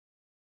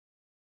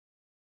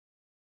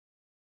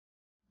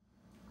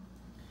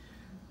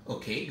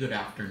Okay, good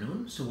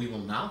afternoon. So we will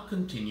now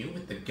continue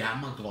with the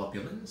gamma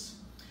globulins,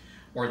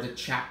 or the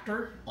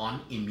chapter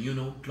on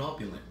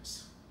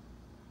immunoglobulins.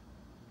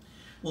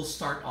 We'll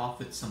start off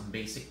with some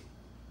basic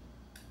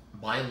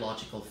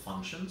biological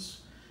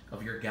functions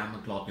of your gamma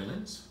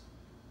globulins.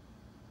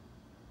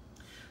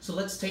 So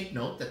let's take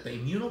note that the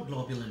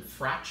immunoglobulin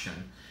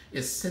fraction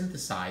is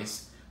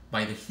synthesized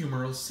by the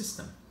humoral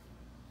system.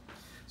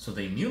 So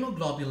the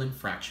immunoglobulin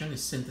fraction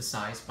is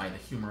synthesized by the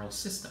humoral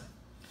system.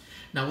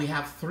 Now we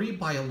have three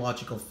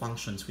biological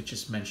functions which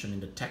is mentioned in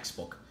the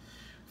textbook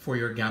for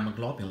your gamma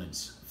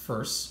globulins.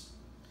 First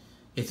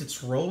is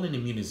its role in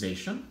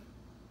immunization.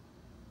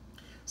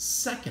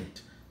 Second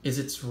is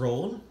its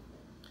role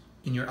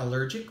in your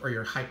allergic or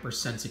your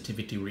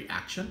hypersensitivity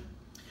reaction.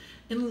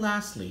 And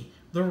lastly,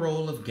 the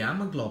role of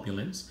gamma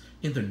globulins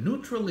in the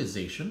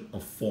neutralization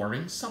of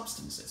foreign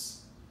substances.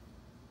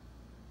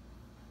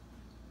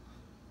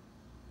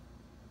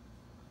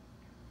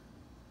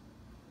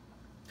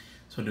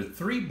 So the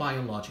three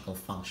biological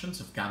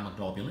functions of gamma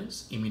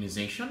globulins: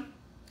 immunization,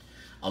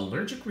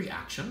 allergic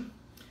reaction,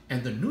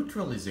 and the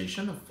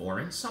neutralization of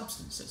foreign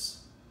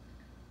substances.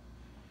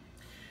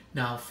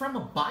 Now, from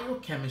a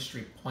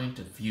biochemistry point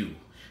of view,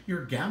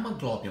 your gamma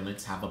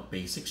globulins have a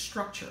basic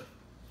structure.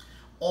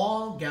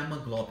 All gamma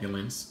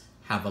globulins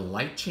have a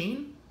light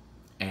chain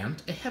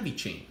and a heavy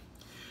chain.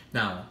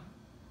 Now,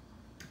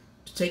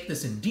 to take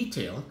this in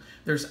detail,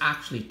 there's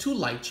actually two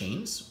light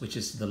chains, which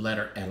is the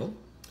letter L,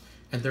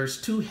 and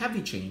there's two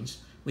heavy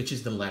chains, which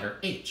is the letter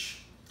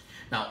H.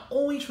 Now,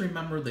 always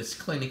remember this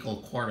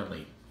clinical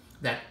correlate,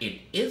 that it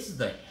is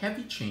the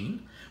heavy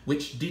chain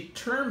which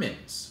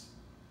determines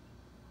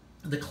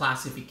the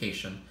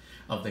classification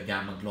of the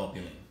gamma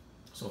globulin.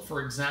 So,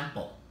 for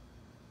example,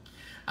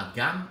 a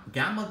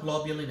gamma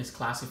globulin is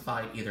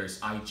classified either as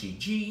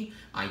IgG,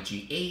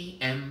 IgA,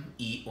 M,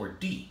 E, or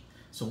D.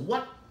 So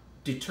what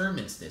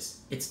determines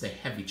this? It's the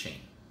heavy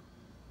chain.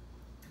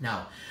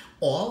 Now,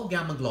 all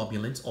gamma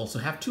globulins also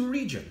have two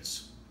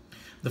regions.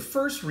 The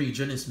first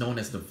region is known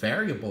as the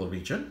variable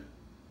region.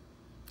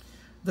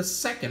 The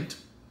second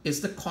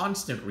is the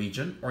constant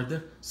region, or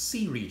the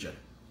C region.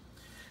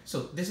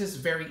 So this is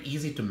very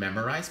easy to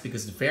memorize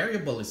because the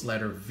variable is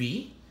letter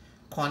V,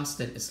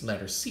 constant is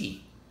letter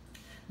C.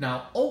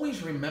 Now,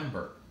 always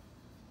remember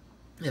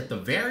that the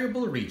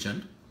variable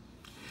region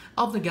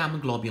of the gamma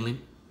globulin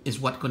is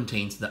what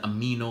contains the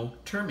amino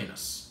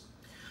terminus,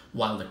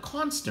 while the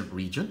constant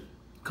region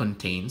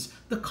contains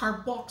the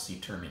carboxy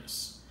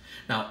terminus.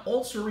 Now,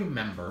 also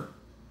remember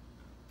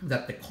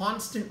that the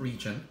constant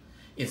region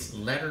is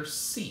letter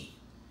C.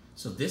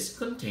 So this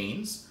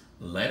contains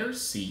letter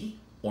C,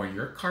 or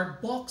your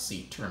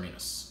carboxy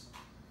terminus.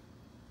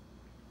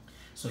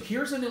 So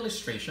here's an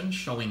illustration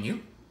showing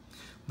you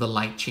the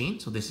light chain.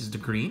 So this is the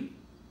green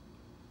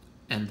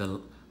and the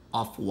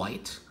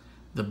off-white.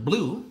 The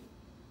blue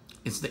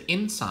is the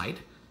inside,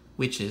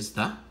 which is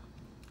the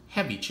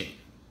heavy chain.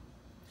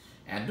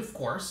 And of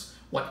course,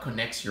 what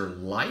connects your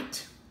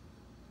light,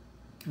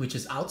 which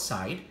is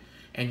outside,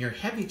 and your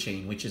heavy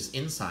chain, which is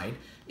inside,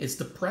 is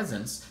the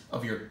presence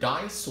of your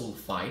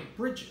disulfide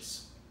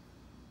bridges.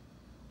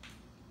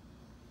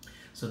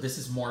 So this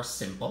is more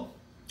simple.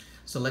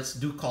 So let's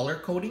do color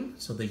coding.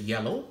 So the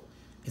yellow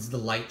is the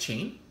light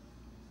chain.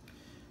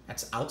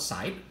 That's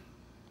outside.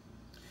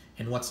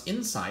 And what's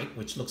inside,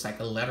 which looks like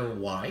a letter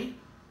Y,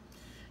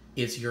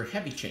 is your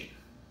heavy chain.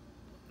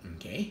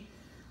 Okay?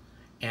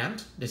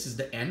 And this is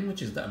the N,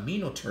 which is the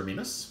amino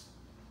terminus.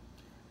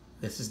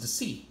 This is the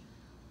C,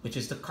 which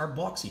is the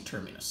carboxy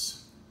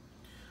terminus.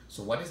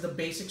 So what is the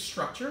basic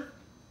structure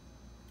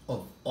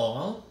of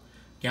all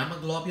gamma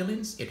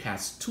globulins? It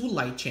has two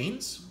light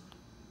chains,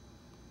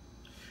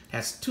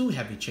 has two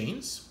heavy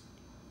chains,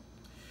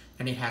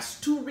 and it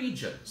has two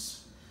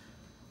regions.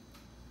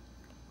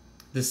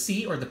 The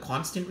C, or the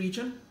constant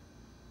region,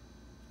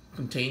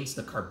 contains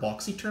the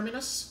carboxy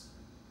terminus,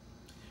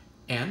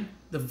 and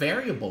the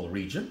variable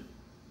region,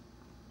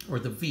 or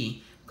the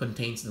V,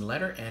 contains the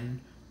letter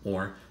N,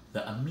 or the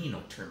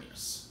amino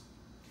terminus.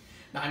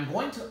 Now I'm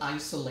going to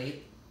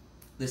isolate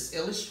this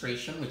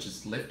illustration, which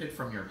is lifted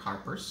from your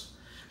Harper's,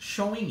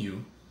 showing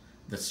you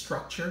the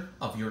structure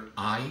of your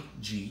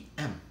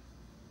IgM,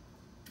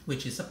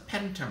 which is a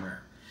pentamer.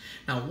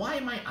 Now, why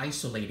am I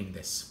isolating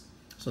this?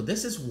 So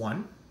this is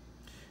one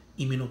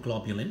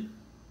immunoglobulin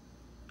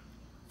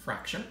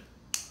fraction,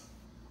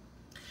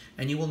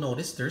 and you will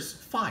notice there's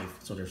 5.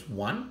 So there's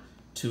 1,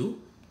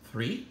 2,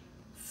 3,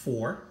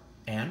 4,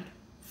 and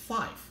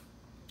 5.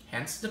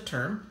 Hence the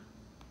term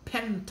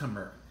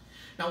pentamer.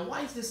 Now,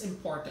 why is this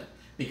important?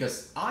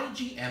 Because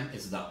IgM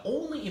is the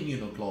only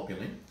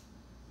immunoglobulin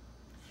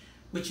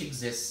which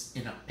exists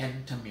in a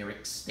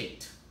pentameric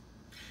state.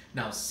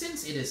 Now,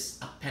 since it is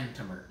a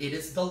pentamer, it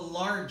is the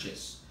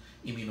largest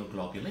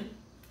immunoglobulin,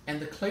 and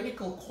the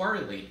clinical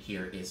correlate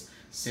here is,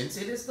 since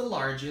it is the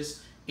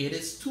largest, it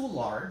is too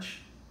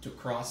large to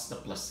cross the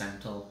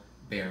placental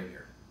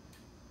barrier.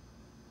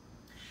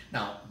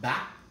 Now,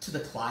 back to the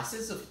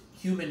classes of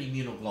human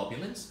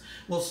immunoglobulins.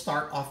 We'll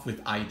start off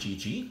with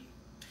IgG.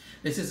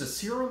 This is a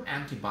serum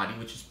antibody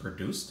which is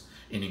produced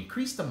in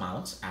increased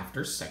amounts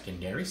after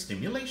secondary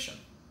stimulation.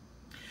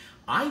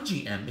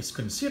 IgM is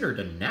considered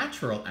a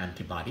natural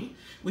antibody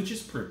which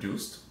is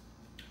produced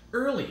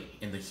early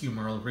in the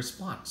humoral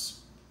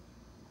response.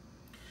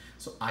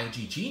 So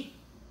IgG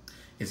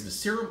is the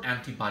serum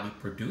antibody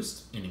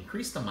produced in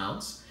increased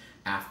amounts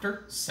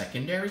after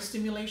secondary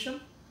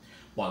stimulation,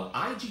 while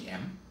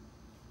IgM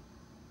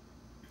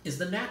is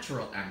the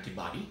natural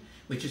antibody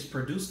which is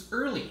produced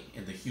early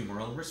in the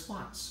humoral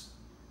response.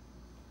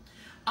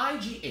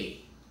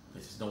 IgA,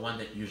 this is the one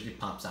that usually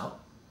pops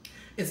out,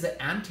 is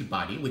the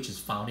antibody which is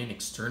found in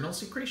external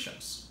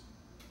secretions.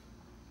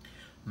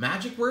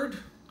 Magic word,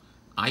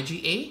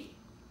 IgA,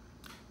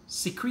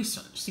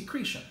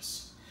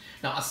 secretions.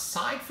 Now,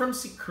 aside from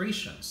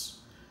secretions,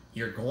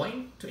 you're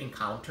going to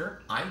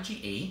encounter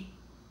IgA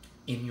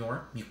in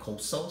your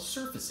mucosal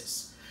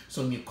surfaces.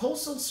 So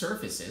mucosal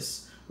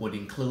surfaces would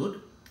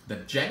include the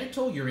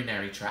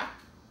genitourinary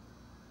tract,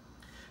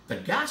 the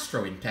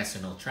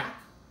gastrointestinal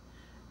tract,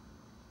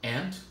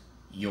 and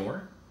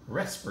your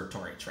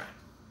respiratory tract.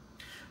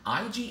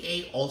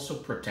 IgA also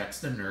protects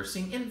the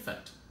nursing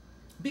infant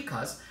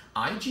because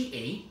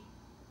IgA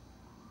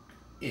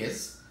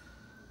is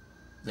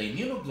the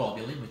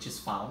immunoglobulin which is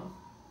found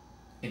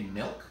in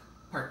milk,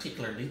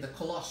 particularly the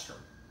colostrum.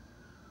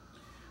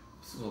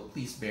 So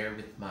please bear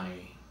with my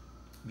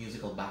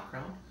musical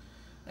background.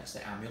 That's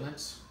the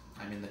ambulance.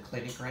 I'm in the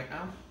clinic right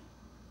now.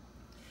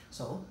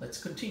 So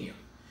let's continue.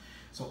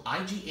 So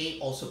IgA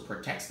also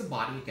protects the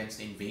body against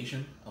the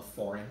invasion of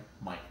foreign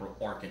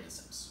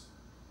microorganisms.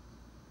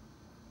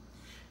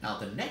 Now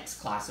the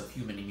next class of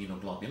human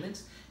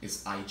immunoglobulins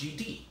is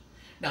IgD.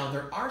 Now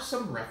there are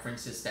some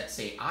references that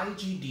say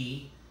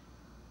IgD,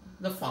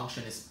 the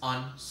function is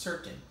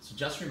uncertain. So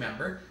just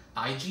remember,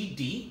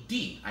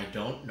 IgD, I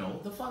don't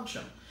know the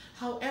function.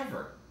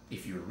 However,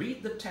 if you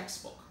read the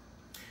textbook,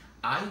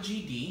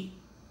 IgD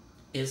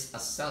is a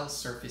cell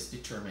surface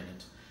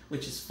determinant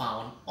which is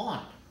found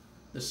on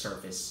the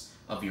surface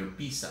of your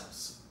B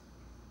cells.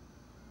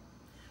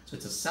 So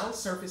it's a cell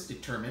surface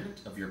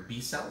determinant of your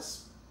B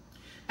cells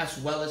as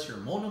well as your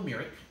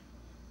monomeric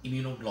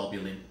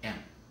immunoglobulin M.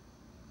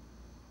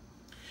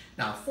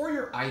 Now for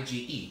your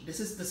IgE,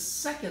 this is the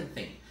second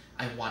thing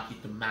I want you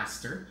to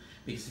master,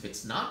 because if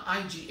it's not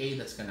IgA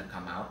that's going to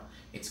come out,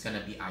 it's going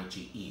to be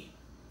IgE.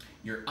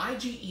 Your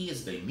IgE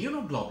is the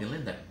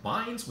immunoglobulin that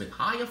binds with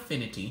high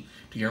affinity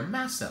to your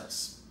mast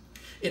cells.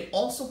 It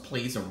also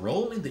plays a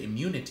role in the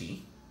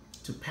immunity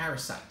to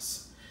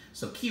parasites.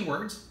 So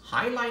keywords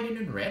highlighted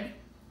in red,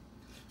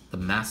 the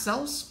mast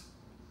cells,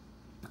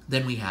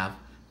 then we have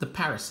the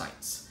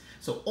parasites.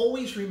 So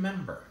always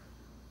remember,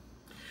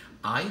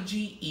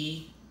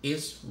 IgE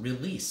is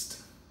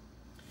released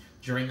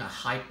during a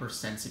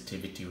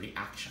hypersensitivity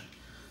reaction.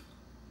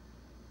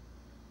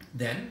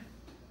 Then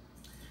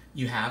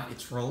you have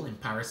its role in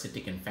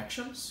parasitic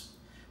infections.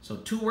 So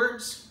two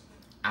words,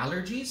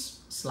 allergies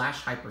 /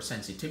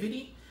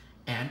 hypersensitivity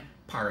and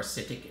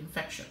parasitic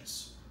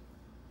infections.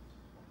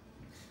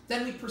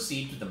 Then we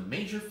proceed to the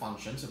major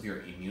functions of your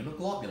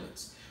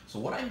immunoglobulins. So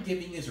what I'm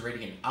giving is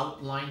already an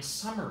outline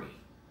summary.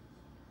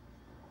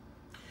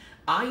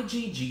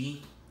 IgG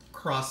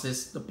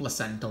crosses the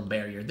placental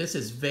barrier. This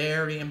is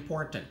very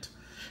important.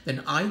 Then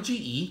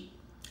IgE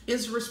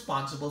is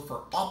responsible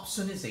for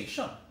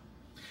opsonization.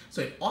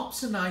 So it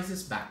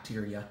opsonizes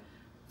bacteria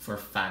for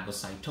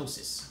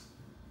phagocytosis.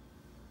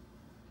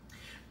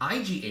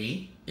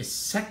 IgA is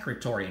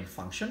secretory in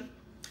function.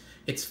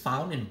 It's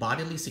found in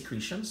bodily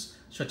secretions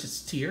such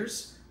as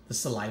tears, the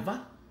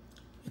saliva.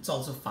 It's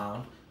also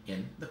found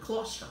in the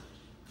colostrum,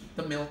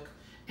 the milk,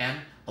 and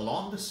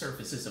along the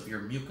surfaces of your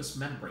mucous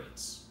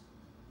membranes.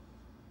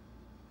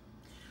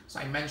 So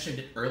I mentioned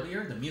it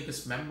earlier, the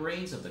mucous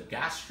membranes of the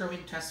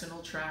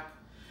gastrointestinal tract,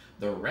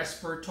 the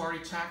respiratory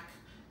tract,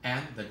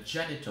 and the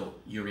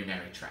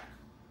genitourinary tract.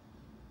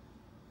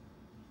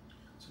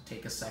 So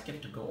take a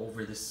second to go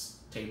over this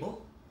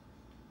table.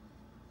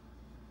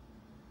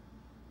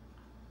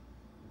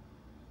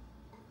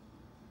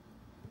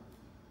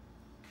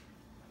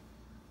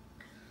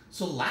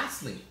 So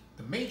lastly,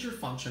 the major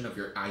function of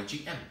your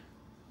IgM.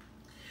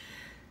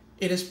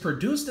 It is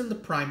produced in the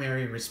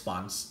primary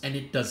response and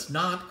it does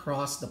not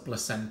cross the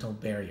placental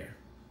barrier.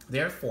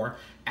 Therefore,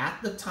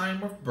 at the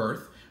time of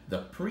birth, the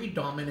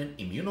predominant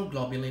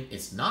immunoglobulin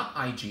is not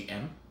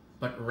IgM,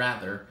 but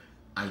rather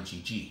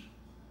IgG.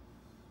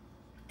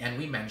 And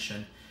we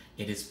mentioned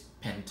it is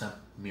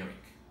pentameric.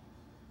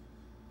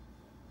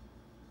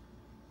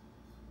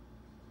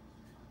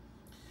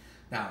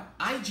 Now,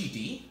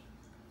 IgD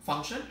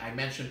function I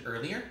mentioned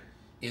earlier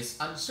is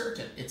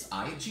uncertain. It's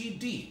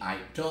IgD. I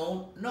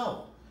don't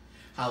know.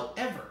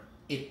 However,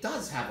 it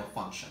does have a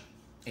function.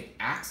 It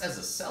acts as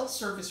a cell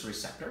surface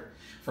receptor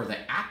for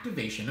the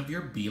activation of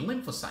your B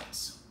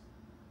lymphocytes.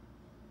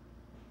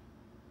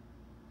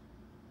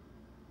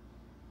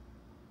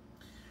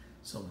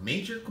 So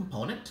major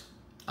component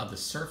of the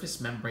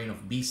surface membrane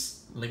of B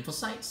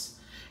lymphocytes,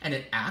 and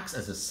it acts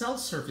as a cell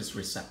surface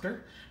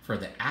receptor for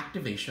the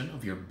activation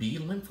of your B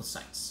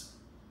lymphocytes.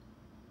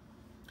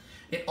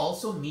 It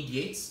also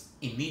mediates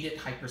immediate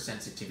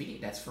hypersensitivity.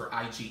 That's for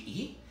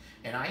IgE.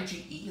 And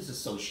IgE is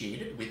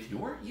associated with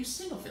your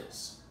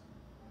eosinophils.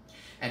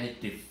 And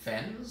it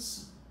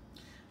defends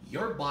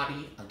your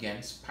body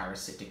against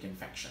parasitic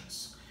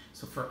infections.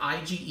 So for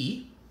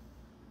IgE,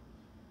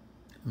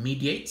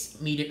 mediates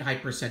immediate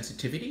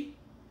hypersensitivity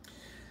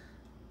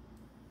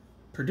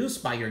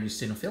produced by your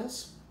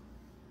eosinophils.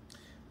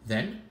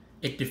 Then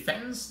it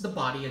defends the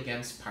body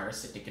against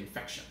parasitic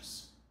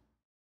infections.